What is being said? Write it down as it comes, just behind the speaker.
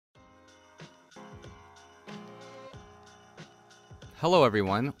Hello,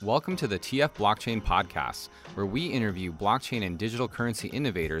 everyone. Welcome to the TF Blockchain Podcast, where we interview blockchain and digital currency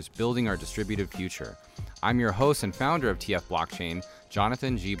innovators building our distributed future. I'm your host and founder of TF Blockchain,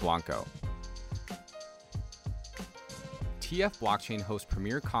 Jonathan G. Blanco. TF Blockchain hosts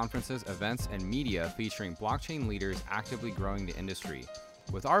premier conferences, events, and media featuring blockchain leaders actively growing the industry.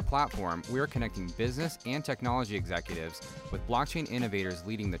 With our platform, we are connecting business and technology executives with blockchain innovators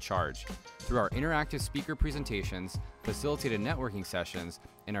leading the charge. Through our interactive speaker presentations, facilitated networking sessions,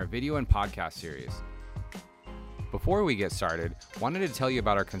 and our video and podcast series. Before we get started, wanted to tell you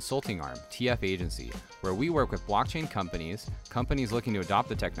about our consulting arm, TF Agency, where we work with blockchain companies, companies looking to adopt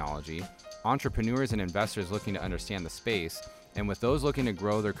the technology, entrepreneurs and investors looking to understand the space, and with those looking to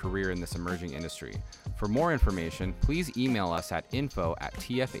grow their career in this emerging industry. For more information, please email us at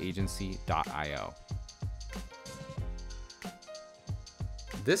info@tfagency.io.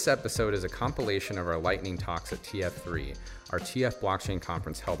 This episode is a compilation of our lightning talks at TF3, our TF Blockchain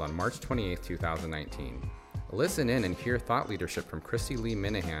conference held on March 28, 2019. Listen in and hear thought leadership from Christy Lee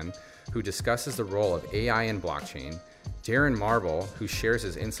Minahan, who discusses the role of AI in blockchain, Darren Marble, who shares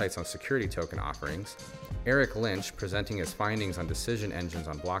his insights on security token offerings, Eric Lynch presenting his findings on decision engines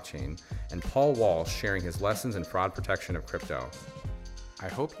on blockchain, and Paul Walsh sharing his lessons in fraud protection of crypto. I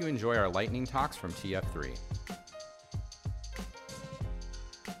hope you enjoy our lightning talks from TF3.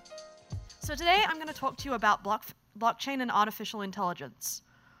 So today I'm going to talk to you about blockchain and artificial intelligence,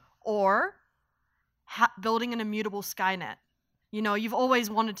 or building an immutable Skynet. You know, you've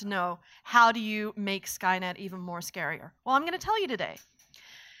always wanted to know, how do you make Skynet even more scarier? Well, I'm going to tell you today.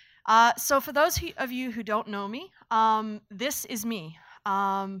 So for those of you who don't know me, this is me.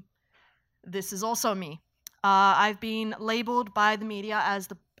 This is also me. I've been labeled by the media as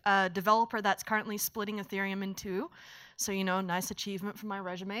the developer that's currently splitting Ethereum in two. So, you know, nice achievement for my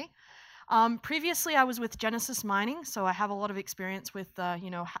resume. Previously, I was with Genesis Mining, so I have a lot of experience with,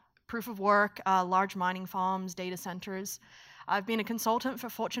 proof of work, large mining farms, data centers. I've been a consultant for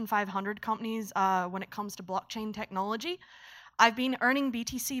Fortune 500 companies when it comes to blockchain technology. I've been earning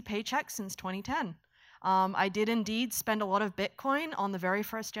BTC paychecks since 2010. I did indeed spend a lot of Bitcoin on the very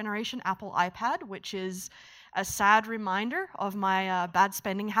first generation Apple iPad, which is a sad reminder of my bad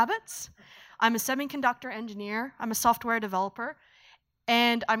spending habits. I'm a semiconductor engineer, I'm a software developer,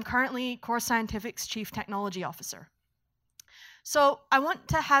 and I'm currently Core Scientific's Chief Technology Officer. So I want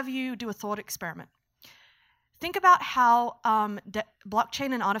to have you do a thought experiment. Think about how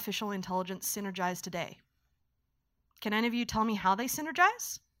blockchain and artificial intelligence synergize today. Can any of you tell me how they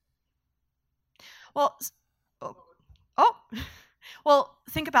synergize? Well, well,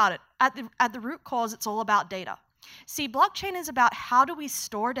 think about it. At the root cause, it's all about data. See, blockchain is about how do we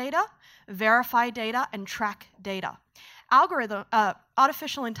store data, verify data, and track data.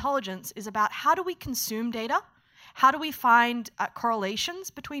 Artificial intelligence is about how do we consume data, how do we find correlations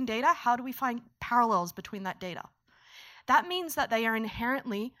between data, how do we find parallels between that data. That means that they are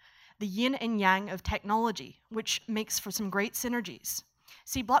inherently the yin and yang of technology, which makes for some great synergies.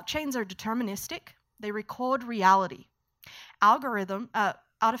 See, blockchains are deterministic. They record reality.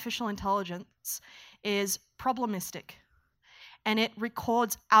 Artificial intelligence is probabilistic, and it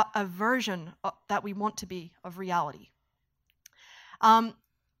records a version that we want to be of reality.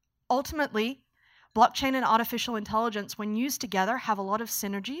 Ultimately, blockchain and artificial intelligence, when used together, have a lot of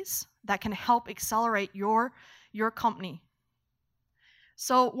synergies that can help accelerate your company.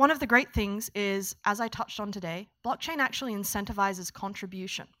 So one of the great things is, as I touched on today, blockchain actually incentivizes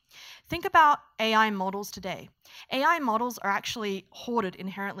contribution. Think about AI models today. AI models are actually hoarded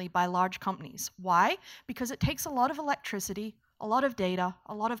inherently by large companies. Why? Because it takes a lot of electricity, a lot of data,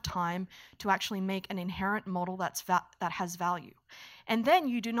 a lot of time to actually make an inherent model that has value. And then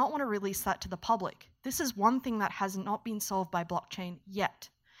you do not want to release that to the public. This is one thing that has not been solved by blockchain yet.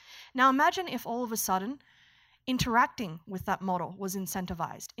 Now imagine if all of a sudden interacting with that model was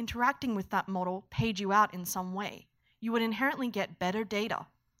incentivized. Interacting with that model paid you out in some way. You would inherently get better data.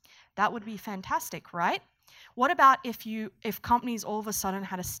 That would be fantastic, right? What about if companies all of a sudden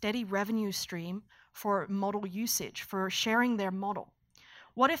had a steady revenue stream for model usage, for sharing their model?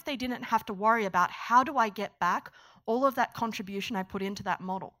 What if they didn't have to worry about how do I get back all of that contribution I put into that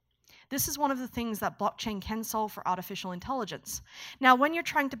model? This is one of the things that blockchain can solve for artificial intelligence. Now, when you're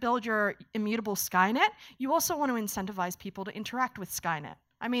trying to build your immutable Skynet, you also want to incentivize people to interact with Skynet.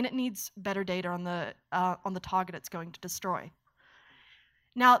 I mean, it needs better data on the target it's going to destroy.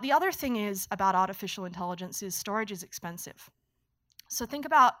 Now, the other thing is about artificial intelligence is storage is expensive. So think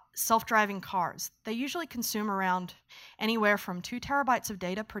about self-driving cars. They usually consume around anywhere from 2 terabytes of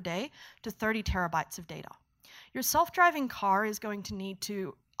data per day to 30 terabytes of data. Your self-driving car is going to need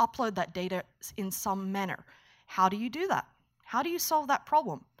to upload that data in some manner. How do you do that? How do you solve that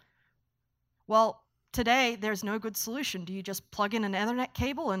problem? Well, today there's no good solution. Do you just plug in an Ethernet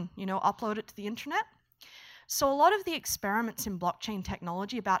cable and, upload it to the internet? So a lot of the experiments in blockchain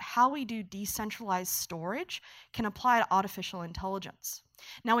technology about how we do decentralized storage can apply to artificial intelligence.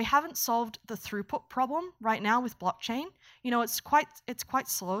 Now, we haven't solved the throughput problem right now with blockchain. It's quite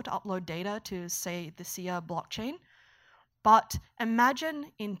slow to upload data to, say, the SIA blockchain. But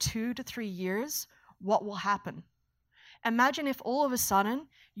imagine in 2 to 3 years what will happen. Imagine if all of a sudden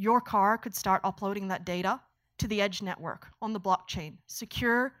your car could start uploading that data to the edge network on the blockchain,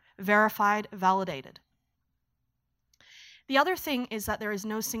 secure, verified, validated. The other thing is that there is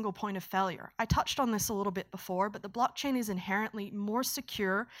no single point of failure. I touched on this a little bit before, but the blockchain is inherently more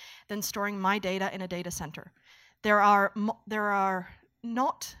secure than storing my data in a data center. There are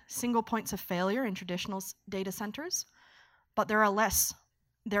not single points of failure in traditional data centers, but there are less.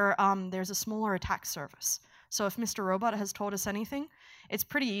 There's a smaller attack surface. So if Mr. Robot has taught us anything, it's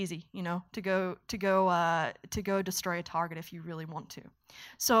pretty easy, to go destroy a target if you really want to.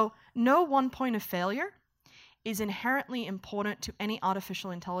 So no one point of failure is inherently important to any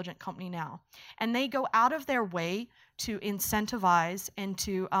artificial intelligence company now. And they go out of their way to incentivize and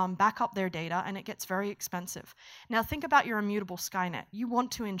to back up their data, and it gets very expensive. Now think about your immutable Skynet. You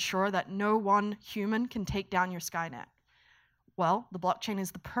want to ensure that no one human can take down your Skynet. Well, the blockchain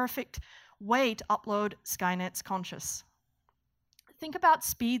is the perfect way to upload Skynet's conscious. Think about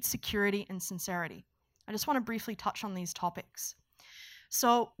speed, security, and sincerity. I just want to briefly touch on these topics.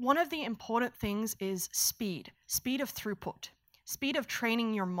 So one of the important things is speed of throughput, speed of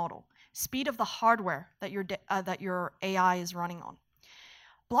training your model, speed of the hardware that your AI is running on.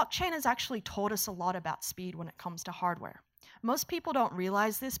 Blockchain has actually taught us a lot about speed when it comes to hardware. Most people don't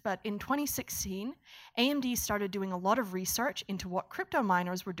realize this, but in 2016, AMD started doing a lot of research into what crypto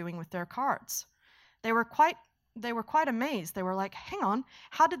miners were doing with their cards. They were quite amazed. They were like, hang on,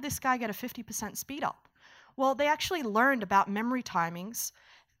 how did this guy get a 50% speed up? Well, they actually learned about memory timings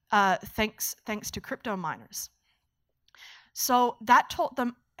thanks to crypto miners. So that taught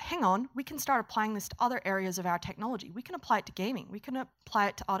them, hang on, we can start applying this to other areas of our technology. We can apply it to gaming. We can apply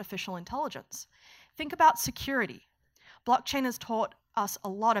it to artificial intelligence. Think about security. Blockchain has taught us a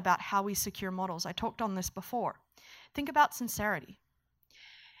lot about how we secure models. I talked on this before. Think about sincerity.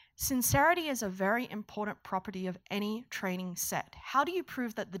 Sincerity is a very important property of any training set. How do you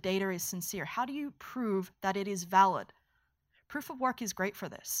prove that the data is sincere? How do you prove that it is valid? Proof of work is great for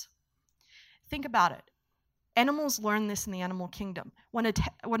this. Think about it. Animals learn this in the animal kingdom. When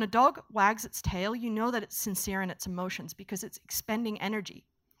a dog wags its tail, you know that it's sincere in its emotions because it's expending energy.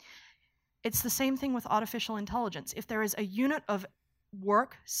 It's the same thing with artificial intelligence. If there is a unit of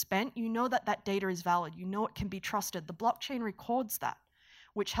work spent, you know that that data is valid. You know it can be trusted. The blockchain records that,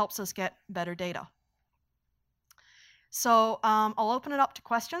 which helps us get better data. So I'll open it up to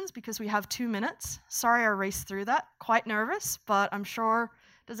questions because we have 2 minutes. Sorry I raced through that. Quite nervous, but I'm sure,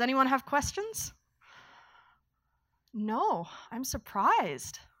 does anyone have questions? No, I'm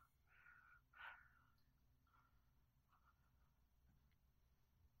surprised.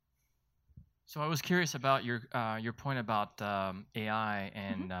 So I was curious about your point about AI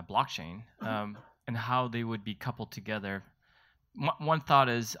and blockchain and how they would be coupled together. One thought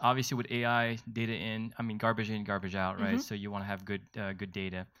is obviously with AI, data in, garbage in, garbage out, right? So you want to have good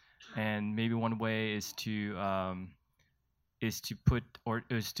data, and maybe one way is to put a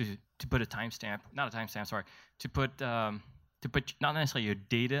timestamp, not a timestamp, sorry, to put not necessarily your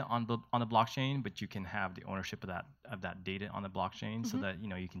data on the blockchain, but you can have the ownership of that data on the blockchain, so that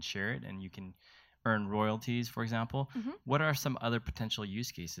you can share it and you can earn royalties, for example. What are some other potential use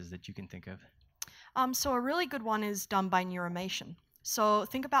cases that you can think of? So a really good one is done by Neuromation. So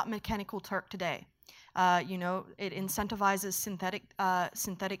think about Mechanical Turk today. It incentivizes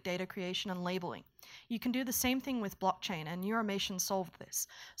synthetic data creation and labeling. You can do the same thing with blockchain, and Neuromation solved this.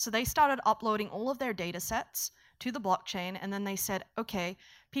 So they started uploading all of their data sets to the blockchain, and then they said, okay,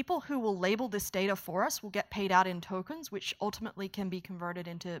 people who will label this data for us will get paid out in tokens, which ultimately can be converted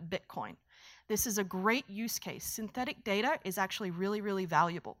into Bitcoin. This is a great use case. Synthetic data is actually really, really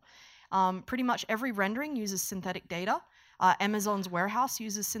valuable. Pretty much every rendering uses synthetic data. Amazon's warehouse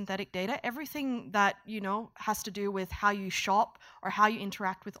uses synthetic data. Everything that has to do with how you shop or how you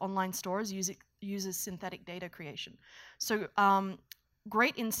interact with online stores uses synthetic data creation. So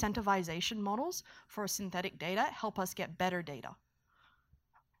great incentivization models for synthetic data help us get better data.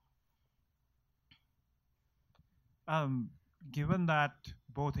 Given that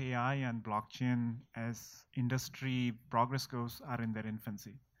both AI and blockchain, as industry progress goes, are in their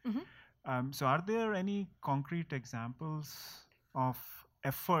infancy, so are there any concrete examples of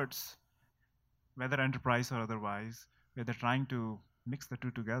efforts, whether enterprise or otherwise, where they're trying to mix the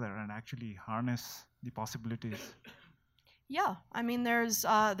two together and actually harness the possibilities? Yeah, I mean, there's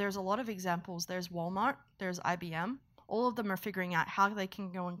a lot of examples. There's Walmart, there's IBM. All of them are figuring out how they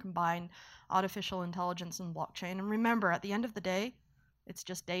can go and combine artificial intelligence and blockchain. And remember, at the end of the day, it's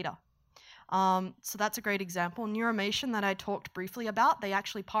just data. So that's a great example. Neuromation that I talked briefly about, they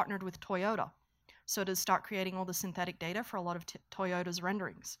actually partnered with Toyota. So to start creating all the synthetic data for a lot of Toyota's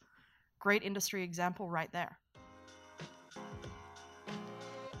renderings. Great industry example right there.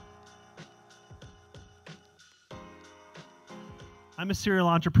 I'm a serial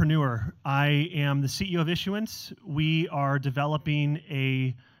entrepreneur. I am the CEO of Issuance. We are developing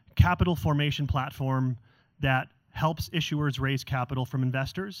a capital formation platform that helps issuers raise capital from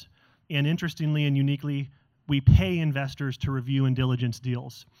investors. And interestingly and uniquely, we pay investors to review and diligence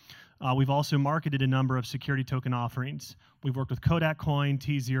deals. We've also marketed a number of security token offerings. We've worked with Kodak Coin,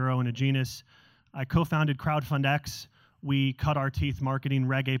 T0, and Agenus. I co-founded CrowdFundX. We cut our teeth marketing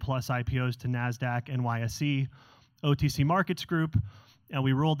Reg A+ IPOs to NASDAQ, NYSE, OTC Markets Group, and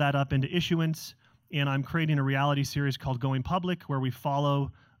we rolled that up into Issuance. And I'm creating a reality series called Going Public, where we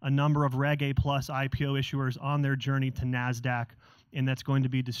follow a number of Reg A+ IPO issuers on their journey to NASDAQ, and that's going to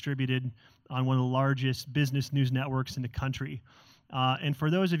be distributed on one of the largest business news networks in the country. And for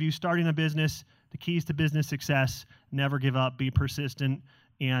those of you starting a business, the keys to business success: never give up, be persistent,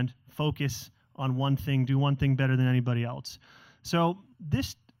 and focus on one thing. Do one thing better than anybody else. So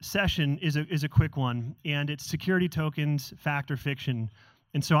this session is a quick one, and it's security tokens, fact or fiction.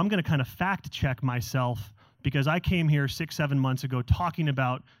 And so I'm going to kind of fact check myself, because I came here 6-7 months ago talking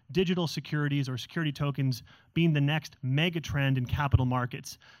about digital securities or security tokens being the next mega trend in capital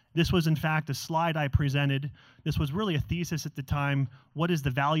markets. This was, in fact, a slide I presented. This was really a thesis at the time. What is the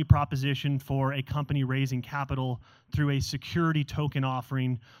value proposition for a company raising capital through a security token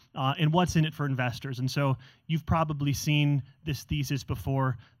offering, and what's in it for investors? And so you've probably seen this thesis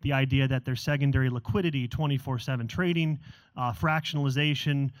before, the idea that there's secondary liquidity, 24/7 trading,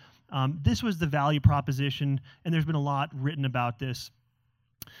 fractionalization. This was the value proposition, and there's been a lot written about this.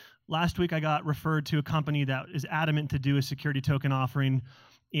 Last week, I got referred to a company that is adamant to do a security token offering,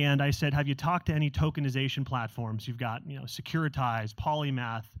 and I said, have you talked to any tokenization platforms? You've got, Securitize,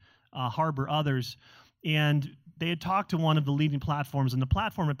 Polymath, Harbor, others. And they had talked to one of the leading platforms, and the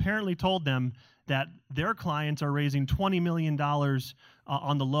platform apparently told them that their clients are raising $20 million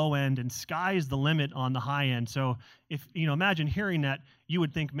on the low end, and sky's the limit on the high end. So if, imagine hearing that, you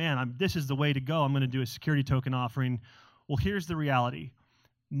would think, man, this is the way to go. I'm going to do a security token offering. Well, here's the reality.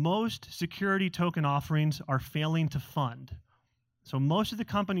 Most security token offerings are failing to fund. So most of the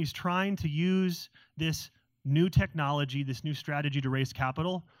companies trying to use this new technology, this new strategy to raise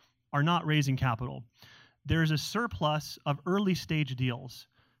capital, are not raising capital. There's a surplus of early stage deals.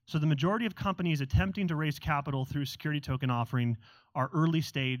 So the majority of companies attempting to raise capital through security token offering are early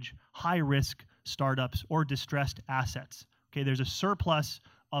stage, high risk startups or distressed assets. Okay, there's a surplus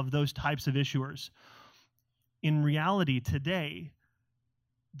of those types of issuers. In reality today,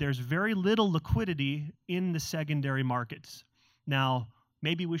 there's very little liquidity in the secondary markets. Now,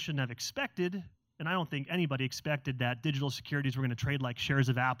 maybe we shouldn't have expected, and I don't think anybody expected, that digital securities were going to trade like shares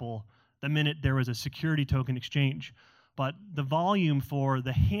of Apple the minute there was a security token exchange. But the volume for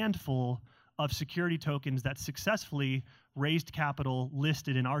the handful of security tokens that successfully raised capital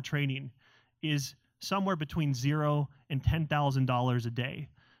listed in our trading is somewhere between $0 and $10,000 a day.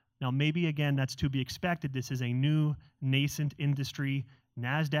 Now, maybe, again, that's to be expected. This is a new, nascent industry.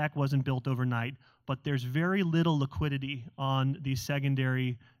 NASDAQ wasn't built overnight, but there's very little liquidity on these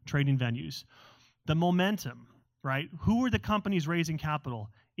secondary trading venues. The momentum, right? Who are the companies raising capital?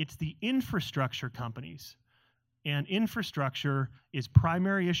 It's the infrastructure companies. And infrastructure is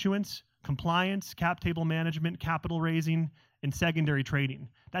primary issuance, compliance, cap table management, capital raising, and secondary trading.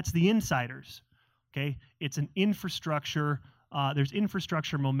 That's the insiders, okay? It's an infrastructure, there's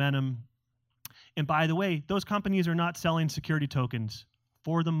infrastructure momentum. And by the way, those companies are not selling security tokens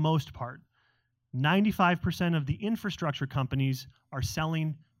for the most part. 95% of the infrastructure companies are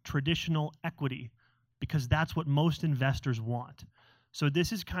selling traditional equity because that's what most investors want. So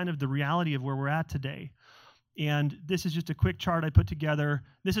this is kind of the reality of where we're at today. And this is just a quick chart I put together.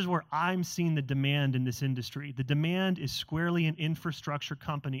 This is where I'm seeing the demand in this industry. The demand is squarely in infrastructure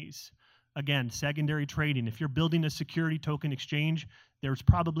companies. Again, secondary trading. If you're building a security token exchange, there's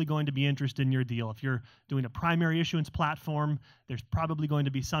probably going to be interest in your deal. If you're doing a primary issuance platform, there's probably going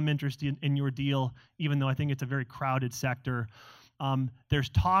to be some interest in your deal, even though I think it's a very crowded sector. There's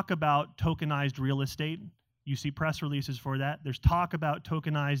talk about tokenized real estate. You see press releases for that. There's talk about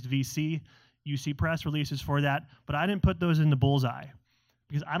tokenized VC. You see press releases for that. But I didn't put those in the bullseye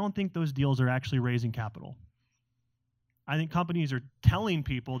because I don't think those deals are actually raising capital. I think companies are telling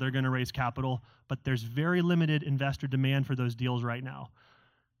people they're going to raise capital, but there's very limited investor demand for those deals right now.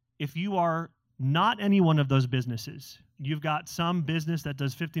 If you are not any one of those businesses, you've got some business that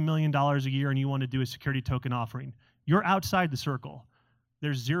does $50 million a year and you want to do a security token offering, you're outside the circle.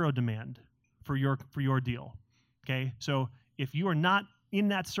 There's zero demand for your deal. Okay, so if you are not in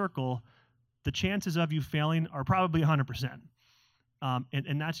that circle, the chances of you failing are probably 100%.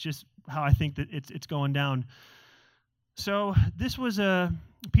 And that's just how I think that it's going down. So this was a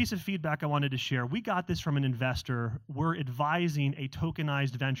piece of feedback I wanted to share. We got this from an investor. We're advising a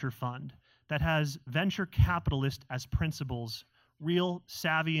tokenized venture fund that has venture capitalists as principals, real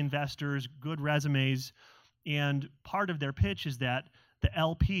savvy investors, good resumes, and part of their pitch is that the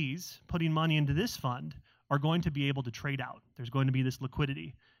LPs putting money into this fund are going to be able to trade out. There's going to be this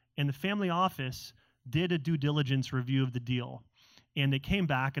liquidity. And the family office did a due diligence review of the deal. And they came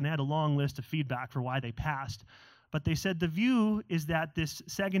back and they had a long list of feedback for why they passed. But they said the view is that this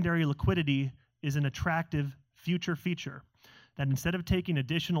secondary liquidity is an attractive future feature. That instead of taking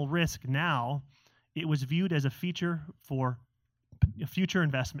additional risk now, it was viewed as a feature for a future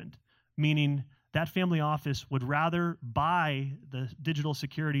investment, meaning that family office would rather buy the digital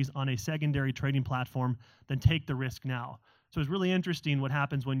securities on a secondary trading platform than take the risk now. So it's really interesting what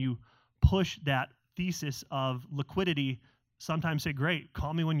happens when you push that thesis of liquidity. Sometimes say, great,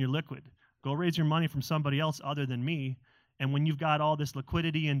 call me when you're liquid. Go raise your money from somebody else other than me. And when you've got all this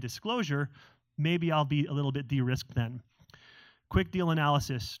liquidity and disclosure, maybe I'll be a little bit de-risked then. Quick deal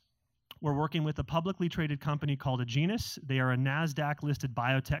analysis. We're working with a publicly traded company called Agenus. They are a NASDAQ-listed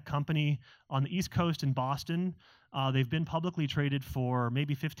biotech company on the East Coast in Boston. They've been publicly traded for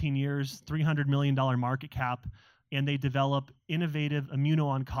maybe 15 years, $300 million market cap, and they develop innovative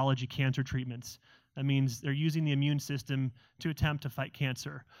immuno-oncology cancer treatments. That means they're using the immune system to attempt to fight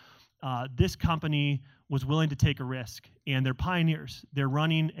cancer. This company was willing to take a risk, and they're pioneers. They're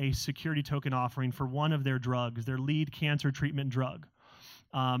running a security token offering for one of their drugs, their lead cancer treatment drug.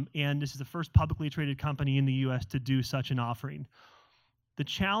 And this is the first publicly traded company in the US to do such an offering. The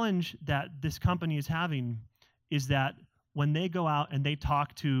challenge that this company is having is that when they go out and they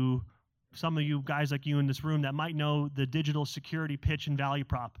talk to some of you guys like you in this room that might know the digital security pitch and value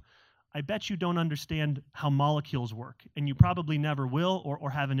prop, I bet you don't understand how molecules work, and you probably never will or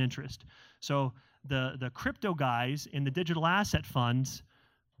have an interest. So the crypto guys in the digital asset funds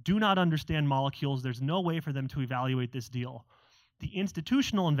do not understand molecules. There's no way for them to evaluate this deal. The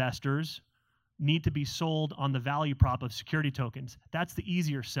institutional investors need to be sold on the value prop of security tokens. That's the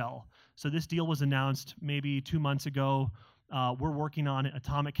easier sell. So this deal was announced maybe 2 months ago. We're working on it.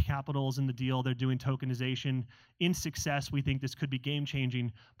 Atomic Capital's in the deal. They're doing tokenization. In success, we think this could be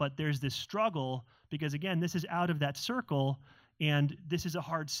game-changing. But there's this struggle because, again, this is out of that circle, and this is a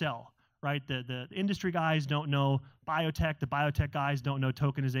hard sell, right? The industry guys don't know biotech. The biotech guys don't know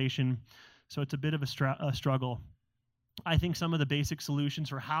tokenization. So it's a bit of a struggle. I think some of the basic solutions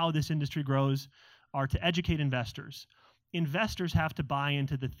for how this industry grows are to educate investors. Investors have to buy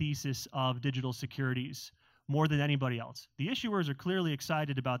into the thesis of digital securities more than anybody else. The issuers are clearly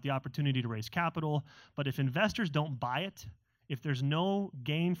excited about the opportunity to raise capital, but if investors don't buy it, if there's no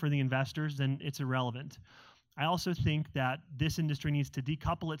gain for the investors, then it's irrelevant. I also think that this industry needs to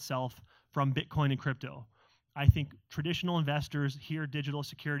decouple itself from Bitcoin and crypto. I think traditional investors hear digital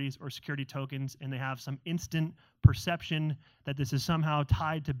securities or security tokens and they have some instant perception that this is somehow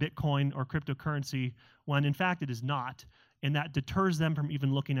tied to Bitcoin or cryptocurrency when in fact it is not, and that deters them from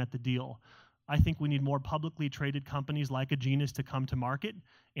even looking at the deal. I think we need more publicly traded companies like Agenus to come to market,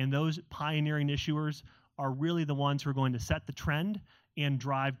 and those pioneering issuers are really the ones who are going to set the trend and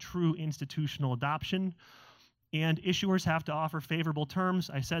drive true institutional adoption. And issuers have to offer favorable terms.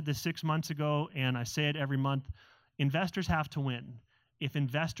 I said this 6 months ago, and I say it every month. Investors have to win. If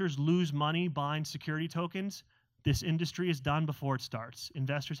investors lose money buying security tokens, this industry is done before it starts.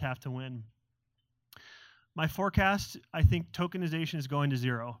 Investors have to win. My forecast, I think tokenization is going to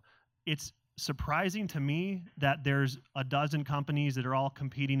zero. It's surprising to me that there's a dozen companies that are all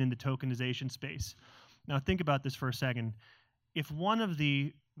competing in the tokenization space. Now think about this for a second. If one of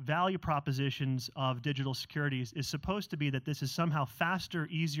the value propositions of digital securities is supposed to be that this is somehow faster,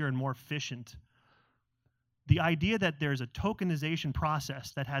 easier, and more efficient, the idea that there's a tokenization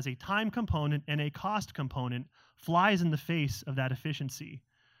process that has a time component and a cost component flies in the face of that efficiency.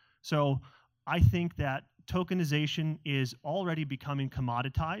 So I think that tokenization is already becoming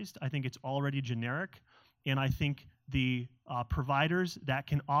commoditized. I think it's already generic. And I think the providers that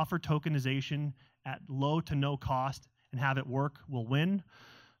can offer tokenization at low to no cost and have it work will win.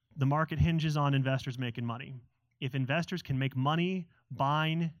 The market hinges on investors making money. If investors can make money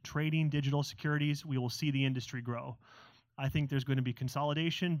buying, trading digital securities, we will see the industry grow. I think there's going to be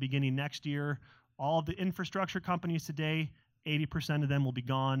consolidation beginning next year. All of the infrastructure companies today, 80% of them will be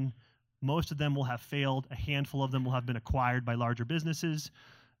gone. Most of them will have failed. A handful of them will have been acquired by larger businesses.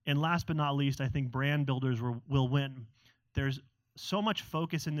 And last but not least, I think brand builders will win. There's so much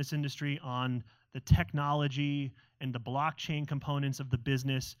focus in this industry on the technology and the blockchain components of the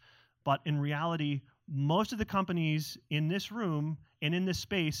business. But in reality, most of the companies in this room and in this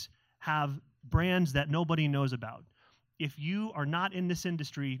space have brands that nobody knows about. If you are not in this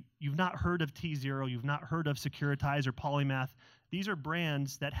industry, you've not heard of T0, you've not heard of Securitize or Polymath. These are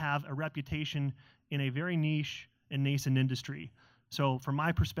brands that have a reputation in a very niche and nascent industry. So from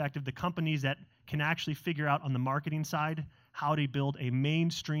my perspective, the companies that can actually figure out on the marketing side how to build a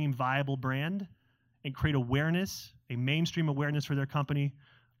mainstream viable brand and create awareness, a mainstream awareness for their company,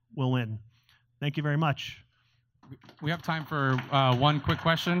 will win. Thank you very much. We have time for one quick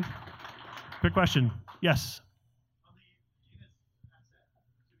question. Quick question. Yes.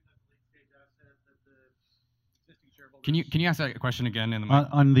 Can you ask that question again in the mic?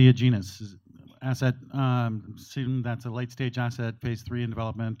 On the Agenus asset, assume that's a late-stage asset, phase 3 in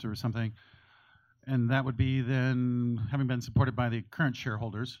development or something, and that would be then having been supported by the current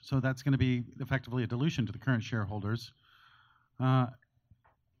shareholders. So that's going to be effectively a dilution to the current shareholders.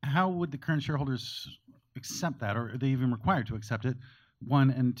 How would the current shareholders accept that, or are they even required to accept it? One,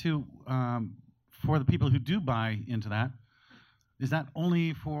 and two, for the people who do buy into that, is that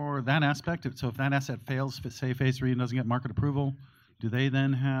only for that aspect? So if that asset fails, say phase 3 and doesn't get market approval, do they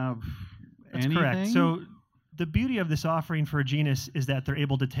then have anything? That's correct. So the beauty of this offering for Agenus is that they're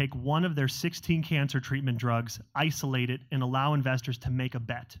able to take one of their 16 cancer treatment drugs, isolate it, and allow investors to make a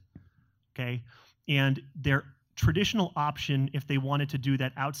bet. Okay? And their traditional option, if they wanted to do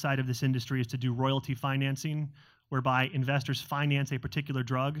that outside of this industry, is to do royalty financing, whereby investors finance a particular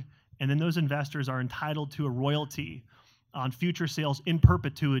drug, and then those investors are entitled to a royalty on future sales in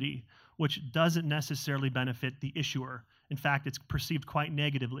perpetuity, which doesn't necessarily benefit the issuer. In fact, it's perceived quite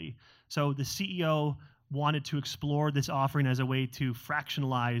negatively. So the CEO wanted to explore this offering as a way to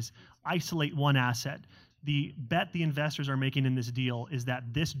fractionalize, isolate one asset. The bet the investors are making in this deal is that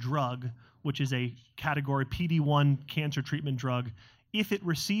this drug, which is a category PD-1 cancer treatment drug, if it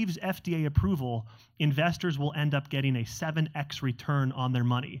receives FDA approval, investors will end up getting a 7x return on their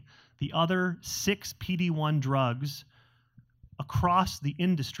money. The other 6 PD-1 drugs across the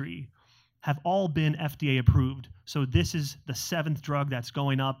industry have all been FDA approved. So this is the 7th drug that's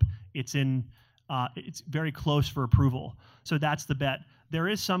going up. It's very close for approval. So that's the bet. There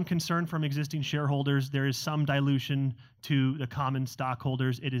is some concern from existing shareholders. There is some dilution to the common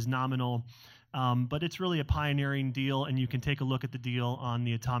stockholders. It is nominal, but it's really a pioneering deal, and you can take a look at the deal on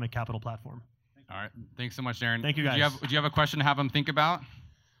the Atomic Capital platform. All right. Thanks so much, Darren. Thank you, guys. Do you have a question to have them think about?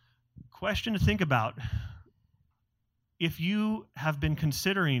 Question to think about. If you have been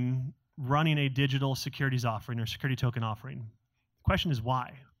considering running a digital securities offering or security token offering, the question is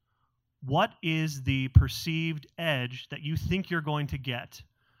why? What is the perceived edge that you think you're going to get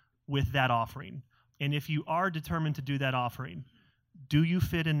with that offering? And if you are determined to do that offering, do you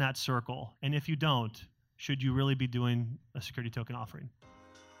fit in that circle? And if you don't, should you really be doing a security token offering?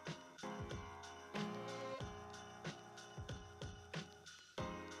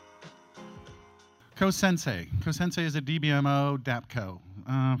 CoSensei. CoSensei is a DBMO DAPCO.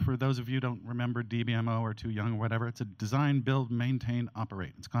 For those of you who don't remember DBMO or too young or whatever, it's a design, build, maintain,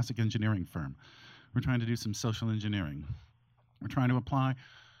 operate. It's a classic engineering firm. We're trying to do some social engineering. We're trying to apply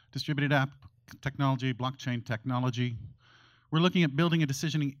distributed app technology, blockchain technology. We're looking at building a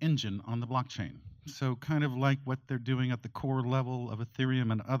decisioning engine on the blockchain. So kind of like what they're doing at the core level of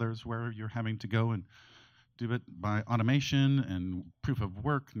Ethereum and others, where you're having to go and do it by automation and proof of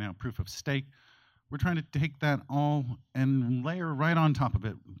work, now proof of stake. We're trying to take that all and layer right on top of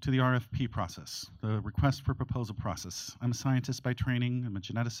it to the RFP process, the request for proposal process. I'm a scientist by training. I'm a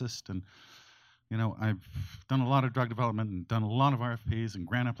geneticist, and I've done a lot of drug development and done a lot of RFPs and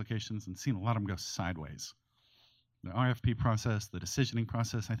grant applications and seen a lot of them go sideways. The RFP process, the decisioning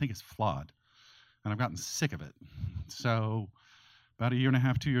process, I think is flawed, and I've gotten sick of it. So about 1.5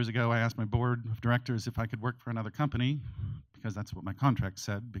 years, 2 years ago, I asked my board of directors if I could work for another company, because that's what my contract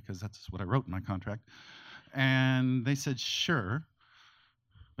said, because that's what I wrote in my contract. And they said, sure,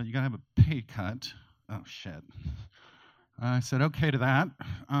 but you gotta have a pay cut. Oh, shit. I said, okay to that,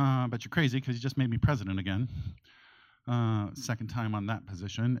 but you're crazy because you just made me president again. Second time on that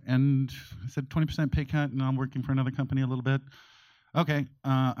position. And I said 20% pay cut, and I'm working for another company a little bit. Okay,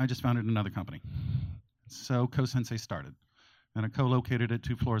 I just founded another company. So CoSensei started. And I co-located it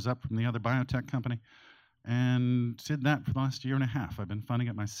 2 floors up from the other biotech company. And did that for the last 1.5 years. I've been funding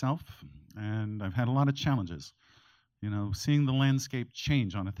it myself, and I've had a lot of challenges. Seeing the landscape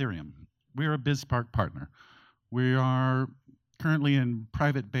change on Ethereum. We're a BizSpark partner. We are currently in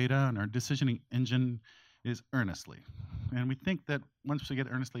private beta, and our decisioning engine is Earnestly. And we think that once we get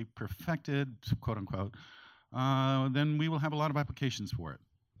Earnestly perfected, quote unquote, then we will have a lot of applications for it.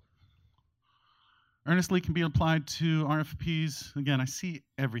 Earnestly can be applied to RFPs. Again, I see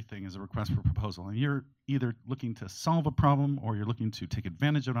everything as a request for proposal. And you're either looking to solve a problem, or you're looking to take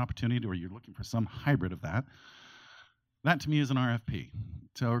advantage of an opportunity, or you're looking for some hybrid of that. That to me is an RFP.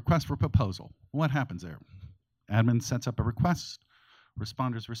 So a request for proposal. What happens there? Admin sets up a request,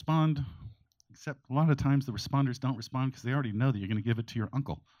 responders respond, except a lot of times the responders don't respond because they already know that you're going to give it to your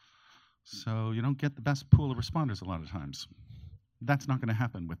uncle. So you don't get the best pool of responders a lot of times. That's not going to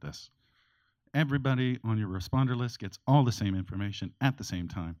happen with this. Everybody on your responder list gets all the same information at the same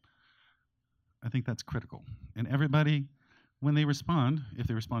time. I think that's critical. And everybody, when they respond, if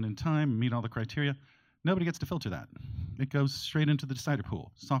they respond in time, meet all the criteria, nobody gets to filter that. It goes straight into the decider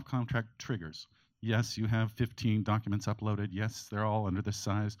pool. Soft contract triggers. Yes, you have 15 documents uploaded. Yes, they're all under this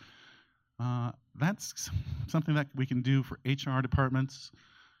size. That's something that we can do for HR departments,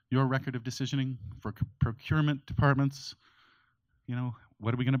 your record of decisioning, for procurement departments.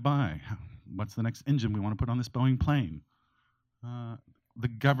 What are we going to buy? What's the next engine we want to put on this Boeing plane? The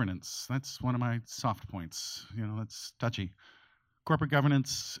governance, that's one of my soft points. That's touchy. Corporate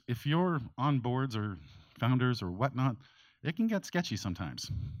governance, if you're on boards or founders or whatnot, it can get sketchy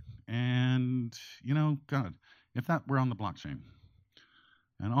sometimes. And, God, if that were on the blockchain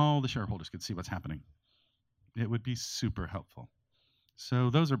and all the shareholders could see what's happening, it would be super helpful. So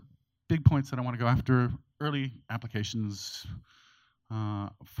those are big points that I want to go after. Early applications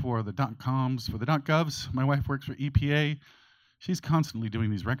for the .coms, for the .govs. My wife works for EPA. She's constantly doing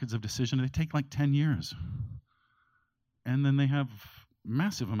these records of decision. They take like 10 years. And then they have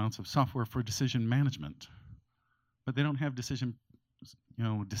massive amounts of software for decision management, but they don't have decisioning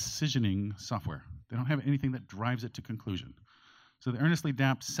software. They don't have anything that drives it to conclusion. So the Earnestly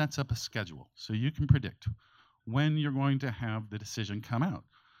DApp sets up a schedule so you can predict when you're going to have the decision come out.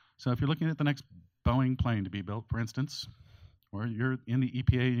 So if you're looking at the next Boeing plane to be built, for instance, or you're in the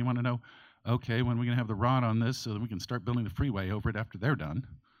EPA and you want to know, okay, when are we going to have the rod on this so that we can start building the freeway over it after they're done,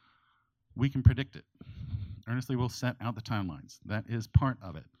 we can predict it. Earnestly will set out the timelines. That is part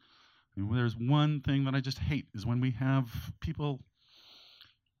of it. And there's one thing that I just hate is when we have people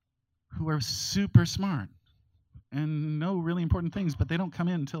who are super smart and know really important things, but they don't come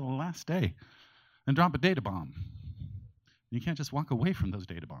in until the last day and drop a data bomb. You can't just walk away from those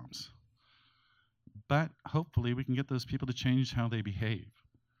data bombs. But hopefully we can get those people to change how they behave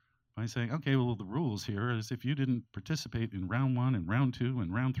by saying, okay, well, the rules here is if you didn't participate in round 1 and round 2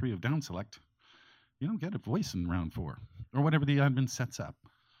 and round 3 of down select, you don't get a voice in round 4, or whatever the admin sets up.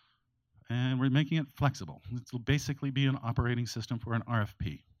 And we're making it flexible. It'll basically be an operating system for an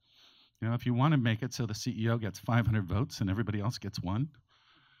RFP. If you want to make it so the CEO gets 500 votes and everybody else gets 1,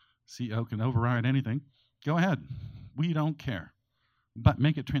 CEO can override anything, go ahead. We don't care. But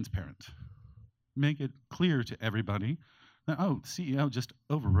make it transparent. Make it clear to everybody that, the CEO just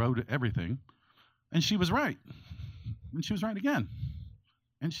overrode everything, and she was right. And she was right again.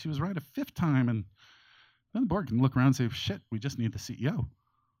 And she was right a 5th time, and then the board can look around and say, shit, we just need the CEO,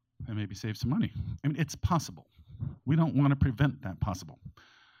 and maybe save some money. I mean, it's possible. We don't want to prevent that possible,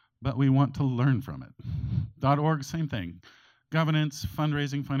 but we want to learn from it. .org, same thing. Governance,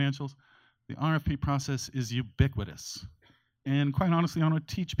 fundraising, financials. The RFP process is ubiquitous. And quite honestly, I want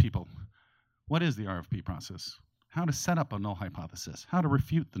to teach people, what is the RFP process? How to set up a null hypothesis, how to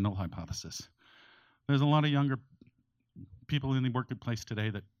refute the null hypothesis. There's a lot of younger people in the marketplace today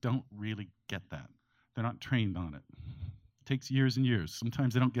that don't really get that. They're not trained on it. It takes years and years.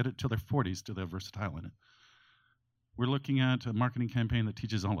 Sometimes they don't get it till their 40s till they're versatile in it. We're looking at a marketing campaign that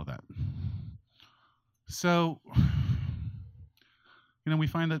teaches all of that. So, we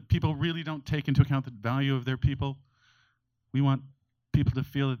find that people really don't take into account the value of their people. We want people to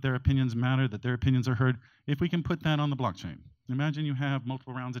feel that their opinions matter, that their opinions are heard. If we can put that on the blockchain. Imagine you have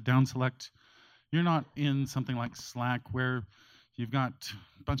multiple rounds of down select. You're not in something like Slack where you've got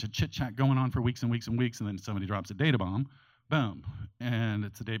a bunch of chit-chat going on for weeks and weeks and weeks, and then somebody drops a data bomb, boom, and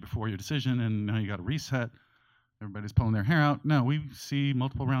it's the day before your decision, and now you got to reset. Everybody's pulling their hair out. No, we see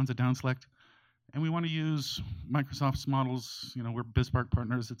multiple rounds of down select, and we want to use Microsoft's models. We're BizSpark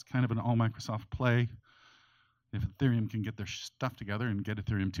partners. It's kind of an all Microsoft play. If Ethereum can get their stuff together and get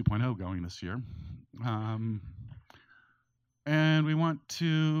Ethereum 2.0 going this year. And we want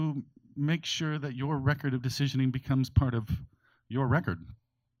to make sure that your record of decisioning becomes part of your record.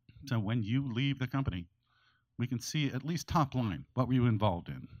 So when you leave the company, we can see at least top line, what were you involved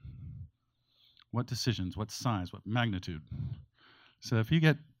in? What decisions, what size, what magnitude. So if you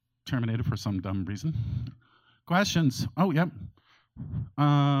get terminated for some dumb reason, questions. Oh, yep.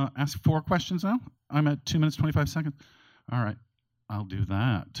 Ask 4 questions now. I'm at 2 minutes, 25 seconds. All right, I'll do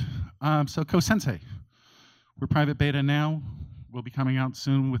that. So CoSensei, we're private beta now. We'll be coming out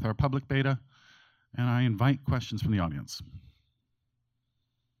soon with our public beta. And I invite questions from the audience.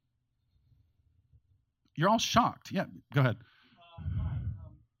 You're all shocked. Yeah, go ahead.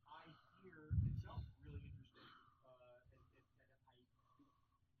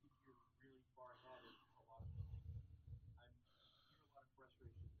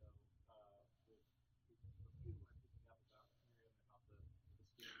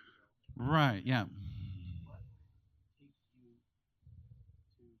 Right, yeah.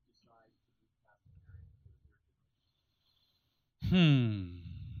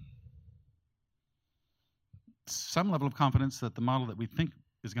 Some level of confidence that the model that we think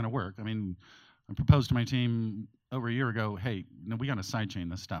is going to work. I mean, I proposed to my team over a year ago, hey, we got to sidechain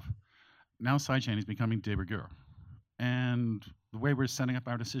this stuff. Now sidechain is becoming de rigueur. And the way we're setting up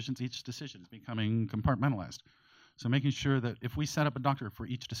our decisions, each decision is becoming compartmentalized. So making sure that if we set up a Docker for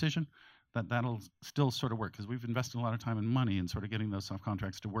each decision, that'll still sort of work, because we've invested a lot of time and money in sort of getting those soft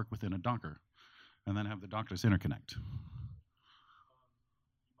contracts to work within a Docker, and then have the Dockers interconnect.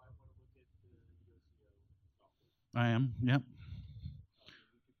 I am, yep.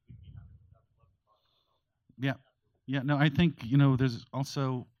 Yeah, yeah, no, I think, there's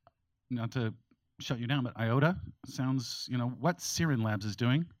also, not to shut you down, but IOTA sounds, what Sirin Labs is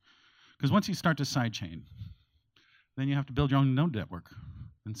doing, because once you start to sidechain, then you have to build your own node network.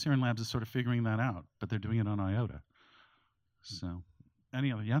 And Sirin Labs is sort of figuring that out, but they're doing it on IOTA. So,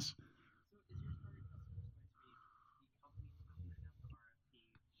 any other, yes?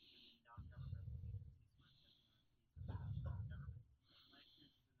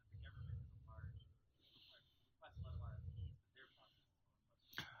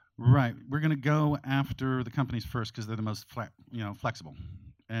 Right, we're going to go after the companies first because they're the most flexible,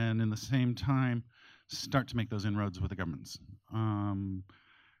 and in the same time, start to make those inroads with the governments.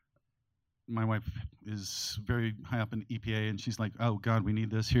 My wife is very high up in EPA, and she's like, oh God, we need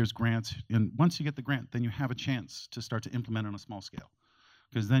this, here's grants. And once you get the grant, then you have a chance to start to implement on a small scale,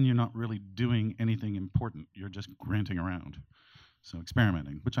 because then you're not really doing anything important, you're just granting around. So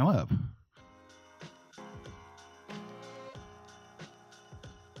experimenting, which I love.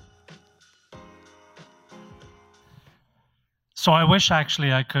 So I wish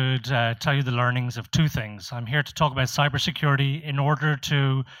actually I could tell you the learnings of 2 things. I'm here to talk about cybersecurity in order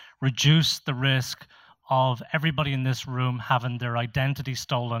to reduce the risk of everybody in this room having their identity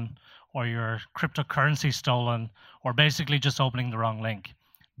stolen or your cryptocurrency stolen, or basically just opening the wrong link.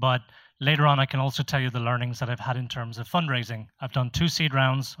 But later on, I can also tell you the learnings that I've had in terms of fundraising. I've done 2 seed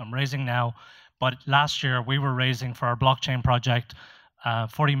rounds, I'm raising now, but last year we were raising for our blockchain project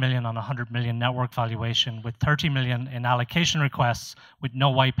 40 million on 100 million network valuation with 30 million in allocation requests with no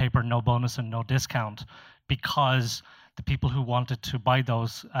white paper, no bonus, and no discount, because the people who wanted to buy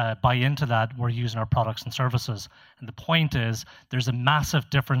those, buy into that, were using our products and services. And the point is, there's a massive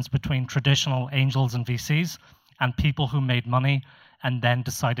difference between traditional angels and VCs and people who made money and then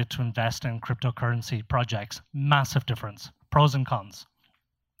decided to invest in cryptocurrency projects. Massive difference, pros and cons.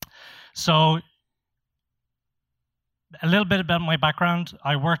 So, a little bit about my background.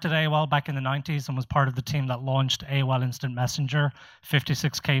 I worked at AOL back in the 90s and was part of the team that launched AOL Instant Messenger,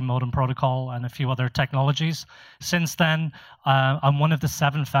 56K modem protocol, and a few other technologies. Since then, I'm one of the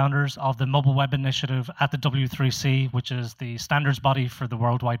 7 founders of the Mobile Web Initiative at the W3C, which is the standards body for the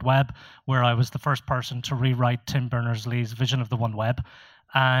World Wide Web, where I was the first person to rewrite Tim Berners-Lee's vision of the One Web.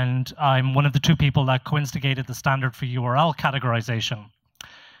 And I'm one of the 2 people that co-instigated the standard for URL categorization.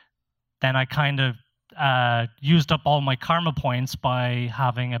 Then I kind of used up all my karma points by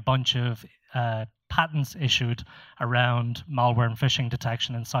having a bunch of patents issued around malware and phishing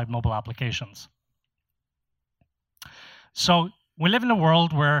detection inside mobile applications. So we live in a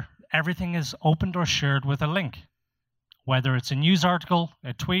world where everything is opened or shared with a link, whether it's a news article,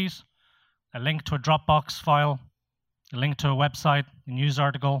 a tweet, a link to a Dropbox file, a link to a website, a news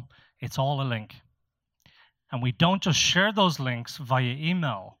article, it's all a link. And we don't just share those links via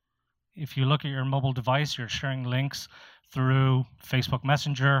email. If you look at your mobile device, you're sharing links through Facebook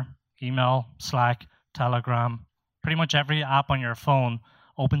Messenger, email, Slack, Telegram. Pretty much every app on your phone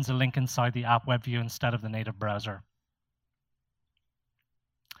opens a link inside the app web view instead of the native browser.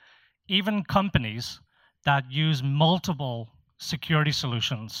 Even companies that use multiple security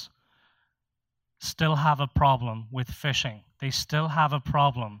solutions still have a problem with phishing. They still have a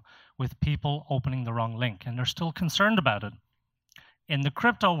problem with people opening the wrong link, and they're still concerned about it. In the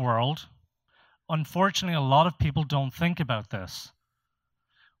crypto world, Unfortunately, a lot of people don't think about this.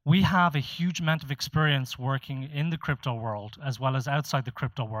 We have a huge amount of experience working in the crypto world as well as outside the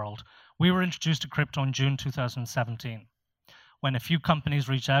crypto world. We were introduced to crypto in June 2017 when a few companies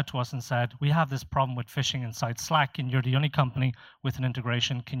reached out to us and said, we have this problem with phishing inside Slack and you're the only company with an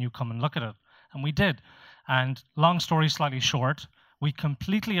integration. Can you come and look at it? And we did. And long story slightly short, we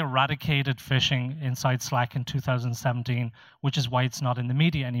completely eradicated phishing inside Slack in 2017, which is why it's not in the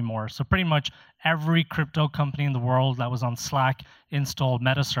media anymore. So pretty much every crypto company in the world that was on Slack installed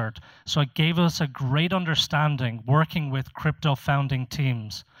Metacert. So it gave us a great understanding working with crypto founding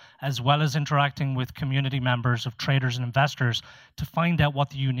teams, as well as interacting with community members of traders and investors to find out what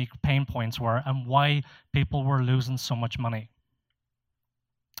the unique pain points were and why people were losing so much money.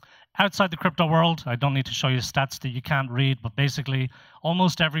 Outside the crypto world, I don't need to show you stats that you can't read, but basically,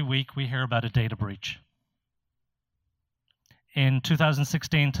 almost every week we hear about a data breach. In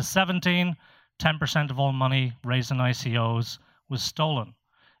 2016 to 17, 10% of all money raised in ICOs was stolen.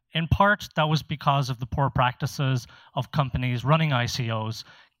 In part, that was because of the poor practices of companies running ICOs,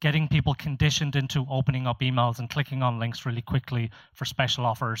 getting people conditioned into opening up emails and clicking on links really quickly for special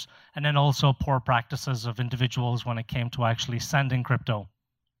offers, and then also poor practices of individuals when it came to actually sending crypto.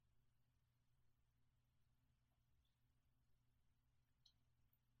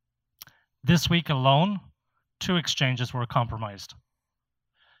 This week alone, 2 exchanges were compromised.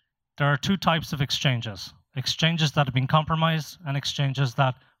 There are 2 types of exchanges. Exchanges that have been compromised and exchanges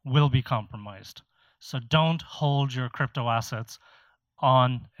that will be compromised. So don't hold your crypto assets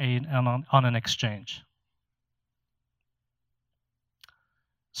on an exchange.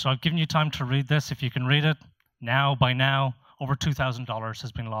 So I've given you time to read this. If you can read it, by now, over $2,000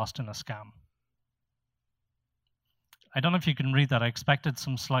 has been lost in a scam. I don't know if you can read that. I expected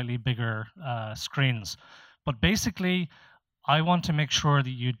some slightly bigger screens. But basically, I want to make sure that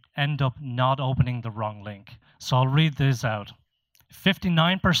you end up not opening the wrong link. So I'll read this out.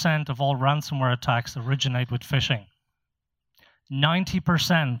 59% of all ransomware attacks originate with phishing.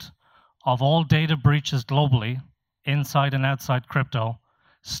 90% of all data breaches globally, inside and outside crypto,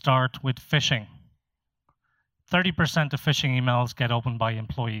 start with phishing. 30% of phishing emails get opened by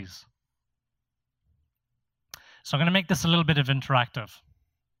employees. So I'm going to make this a little bit of interactive.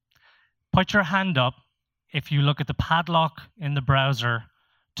 Put your hand up if you look at the padlock in the browser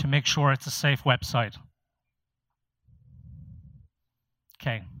to make sure it's a safe website.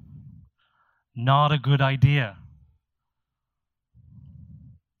 Okay. Not a good idea.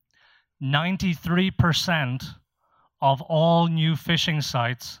 93% of all new phishing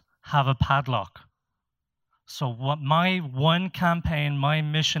sites have a padlock. So what my one campaign, my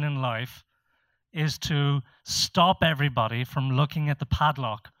mission in life, is to stop everybody from looking at the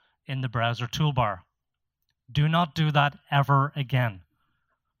padlock in the browser toolbar. Do not do that ever again,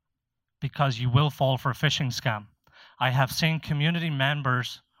 because you will fall for a phishing scam. I have seen community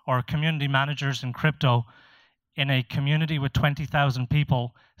members or community managers in crypto in a community with 20,000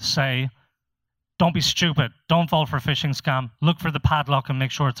 people say, don't be stupid, don't fall for a phishing scam, look for the padlock and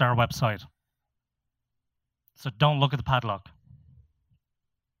make sure it's our website. So don't look at the padlock.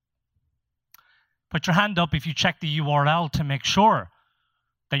 Put your hand up if you check the URL to make sure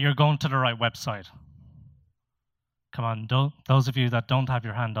that you're going to the right website. Come on, those of you that don't have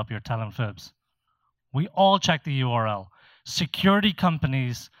your hand up, you're telling fibs. We all check the URL. Security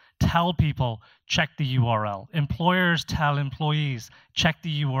companies tell people, check the URL. Employers tell employees, check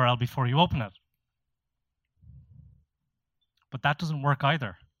the URL before you open it. But that doesn't work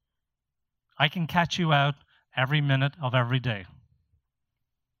either. I can catch you out every minute of every day.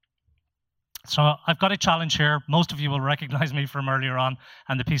 So I've got a challenge here. Most of you will recognize me from earlier on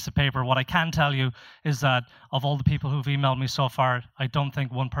and the piece of paper. What I can tell you is that of all the people who've emailed me so far, I don't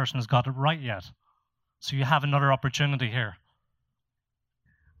think one person has got it right yet. So you have another opportunity here.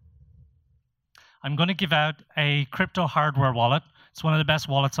 I'm going to give out a crypto hardware wallet. It's one of the best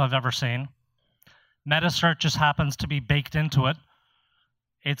wallets I've ever seen. Metacert just happens to be baked into it.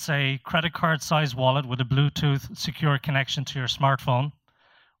 It's a credit card size wallet with a Bluetooth secure connection to your smartphone.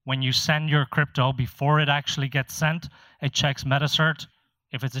 When you send your crypto, before it actually gets sent, it checks Metacert.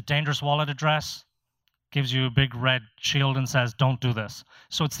 If it's a dangerous wallet address, gives you a big red shield and says, don't do this.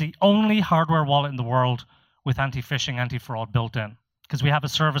 So it's the only hardware wallet in the world with anti-phishing, anti-fraud built in, because we have a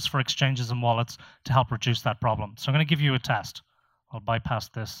service for exchanges and wallets to help reduce that problem. So I'm going to give you a test. I'll bypass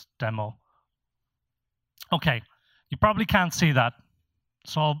this demo. Okay, you probably can't see that,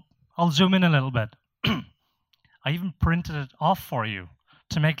 so I'll zoom in a little bit. I even printed it off for you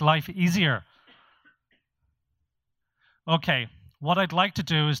to make life easier. Okay, what I'd like to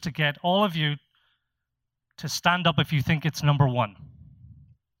do is to get all of you to stand up if you think it's number 1.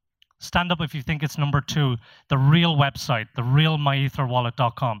 Stand up if you think it's number 2, the real website, the real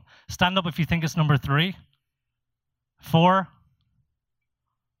myetherwallet.com. Stand up if you think it's number 3, 4,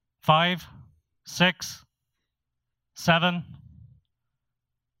 5, 6, 7.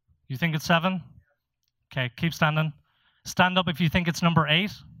 You think it's 7? Okay, keep standing. Stand up if you think it's number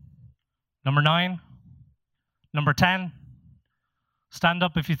 8, number 9, number 10. Stand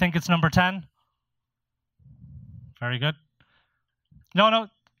up if you think it's number 10. Very good. No,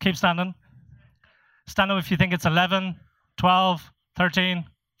 keep standing. Stand up if you think it's 11, 12, 13,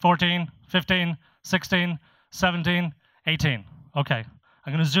 14, 15, 16, 17, 18. Okay,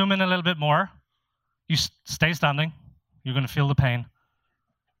 I'm going to zoom in a little bit more. You stay standing. You're going to feel the pain.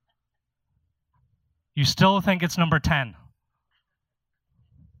 You still think it's number 10.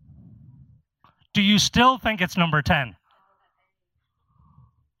 Do you still think it's number 10?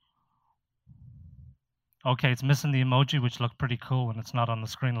 Okay, it's missing the emoji, which looked pretty cool when it's not on the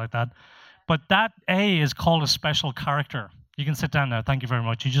screen like that. But that A is called a special character. You can sit down now. Thank you very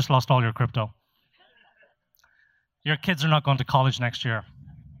much. You just lost all your crypto. Your kids are not going to college next year.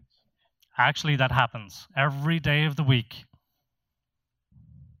 Actually, that happens every day of the week.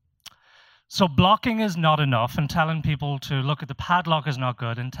 So blocking is not enough, and telling people to look at the padlock is not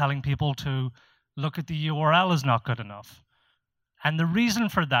good, and telling people to look at the URL is not good enough. And the reason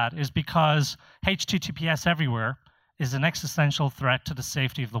for that is because HTTPS everywhere is an existential threat to the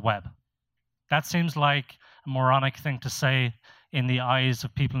safety of the web. That seems like a moronic thing to say in the eyes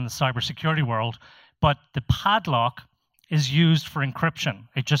of people in the cybersecurity world, but the padlock is used for encryption.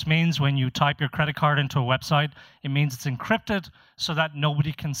 It just means when you type your credit card into a website, it means it's encrypted so that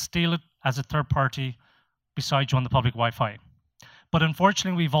nobody can steal it as a third party beside you on the public Wi-Fi. But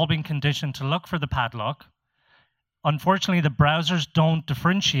unfortunately, we've all been conditioned to look for the padlock. Unfortunately, the browsers don't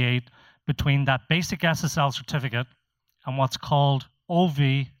differentiate between that basic SSL certificate and what's called OV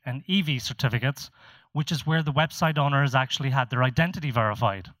and EV certificates, which is where the website owner has actually had their identity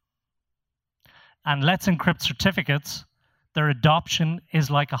verified. And Let's Encrypt certificates, their adoption is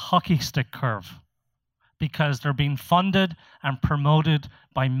like a hockey stick curve because they're being funded and promoted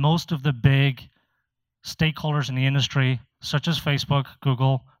by most of the big stakeholders in the industry, such as Facebook,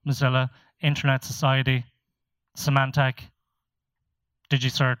 Google, Mozilla, Internet Society, Symantec,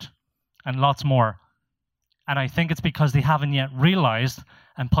 DigiCert, and lots more. And I think it's because they haven't yet realized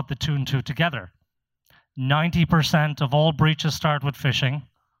and put the 2 and 2 together. 90% of all breaches start with phishing.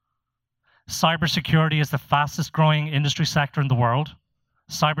 Cybersecurity is the fastest growing industry sector in the world.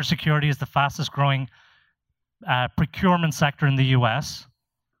 Cybersecurity is the fastest growing procurement sector in the US.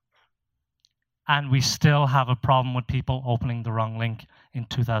 And we still have a problem with people opening the wrong link in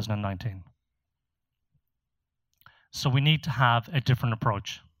 2019. So we need to have a different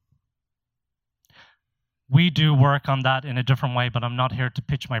approach. We do work on that in a different way, but I'm not here to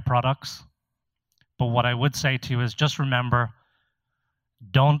pitch my products. But what I would say to you is just remember,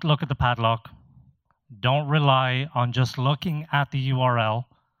 don't look at the padlock. Don't rely on just looking at the URL.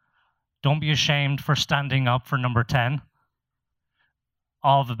 Don't be ashamed for standing up for number 10.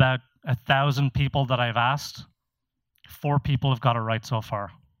 Of about 1,000 people that I've asked, 4 people have got it right so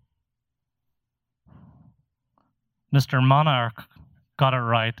far. Mr. Monarch got it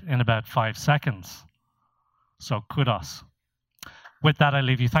right in about 5 seconds. So kudos. With that, I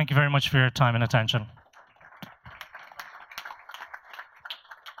leave you. Thank you very much for your time and attention.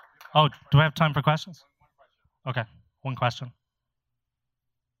 Oh, do I have time for questions? Okay, one question.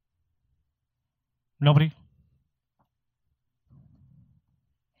 Nobody?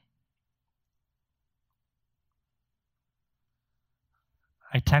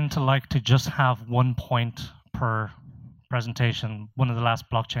 I tend to like to just have 1 point per presentation. One of the last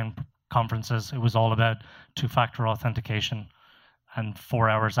blockchain conferences, it was all about 2-factor authentication. And 4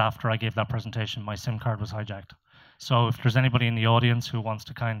 hours after I gave that presentation, my SIM card was hijacked. So if there's anybody in the audience who wants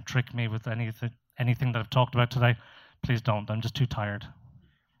to kind of trick me with anything that I've talked about today, please don't. I'm just too tired.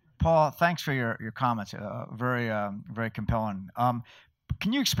 Paul, thanks for your comments. Very compelling.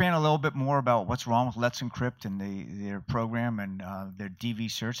 Can you expand a little bit more about what's wrong with Let's Encrypt and their program and their DV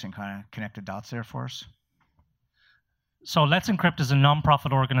certs and kind of connect the dots there for us? So Let's Encrypt is a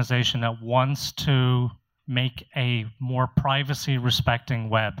nonprofit organization that wants to make a more privacy-respecting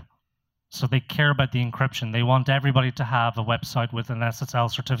web. So they care about the encryption. They want everybody to have a website with an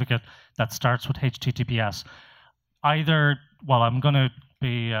SSL certificate that starts with HTTPS. Well, I'm going to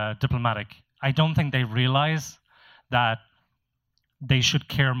be diplomatic. I don't think they realize that they should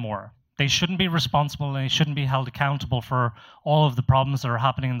care more. They shouldn't be responsible and they shouldn't be held accountable for all of the problems that are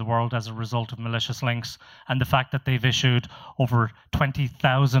happening in the world as a result of malicious links and the fact that they've issued over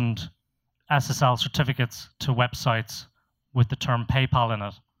 20,000 SSL certificates to websites with the term PayPal in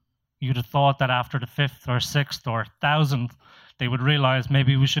it. You'd have thought that after the 5th or 6th or 1000th, they would realize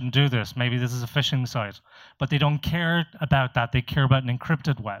maybe we shouldn't do this. Maybe this is a phishing site. But they don't care about that. They care about an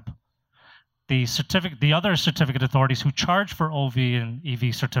encrypted web. The other certificate authorities who charge for OV and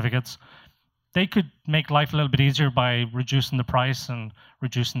EV certificates, they could make life a little bit easier by reducing the price and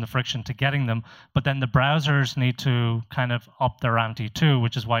reducing the friction to getting them. But then the browsers need to kind of up their ante too,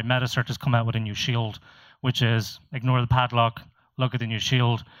 which is why MetaCert has come out with a new shield, which is ignore the padlock, look at the new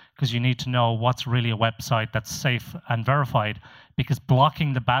shield, because you need to know what's really a website that's safe and verified. Because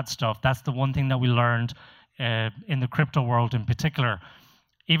blocking the bad stuff, that's the one thing that we learned in the crypto world in particular.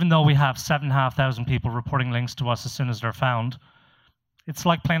 Even though we have 7,500 people reporting links to us as soon as they're found, it's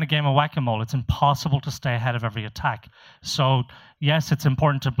like playing a game of whack-a-mole. It's impossible to stay ahead of every attack. So yes, it's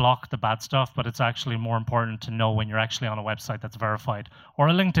important to block the bad stuff, but it's actually more important to know when you're actually on a website that's verified, or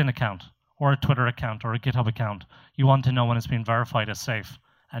a LinkedIn account, or a Twitter account, or a GitHub account. You want to know when it's been verified as safe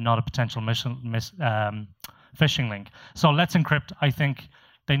and not a potential phishing link. So Let's Encrypt, I think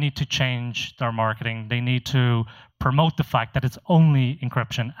they need to change their marketing. They need to promote the fact that it's only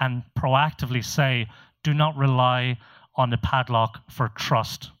encryption and proactively say, do not rely on the padlock for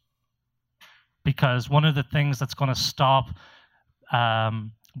trust. Because one of the things that's going to stop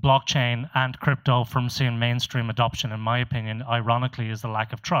blockchain and crypto from seeing mainstream adoption, in my opinion, ironically, is the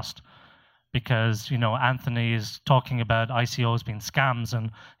lack of trust. Because, you know, Anthony is talking about ICOs being scams, and,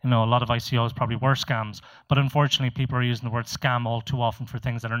 you know, a lot of ICOs probably were scams. But unfortunately, people are using the word scam all too often for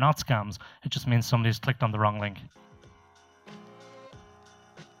things that are not scams. It just means somebody's clicked on the wrong link.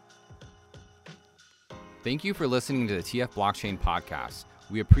 Thank you for listening to the TF Blockchain podcast.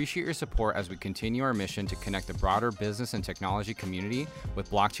 We appreciate your support as we continue our mission to connect the broader business and technology community with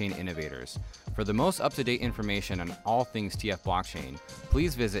blockchain innovators. For the most up-to-date information on all things TF Blockchain,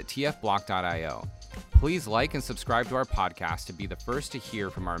 please visit tfblock.io. Please like and subscribe to our podcast to be the first to hear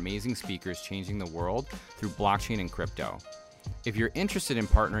from our amazing speakers changing the world through blockchain and crypto. If you're interested in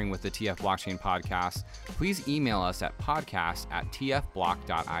partnering with the TF Blockchain podcast, please email us at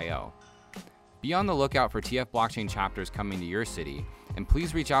podcast@tfblock.io. Be on the lookout for TF Blockchain chapters coming to your city, and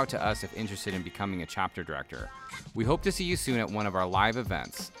please reach out to us if interested in becoming a chapter director. We hope to see you soon at one of our live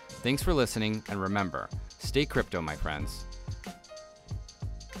events. Thanks for listening, and remember, stay crypto, my friends.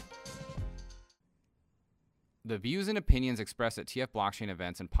 The views and opinions expressed at TF Blockchain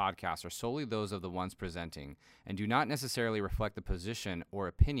events and podcasts are solely those of the ones presenting, and do not necessarily reflect the position or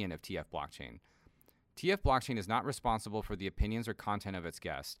opinion of TF Blockchain. TF Blockchain is not responsible for the opinions or content of its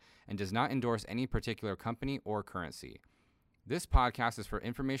guests and does not endorse any particular company or currency. This podcast is for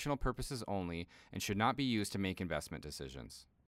informational purposes only and should not be used to make investment decisions.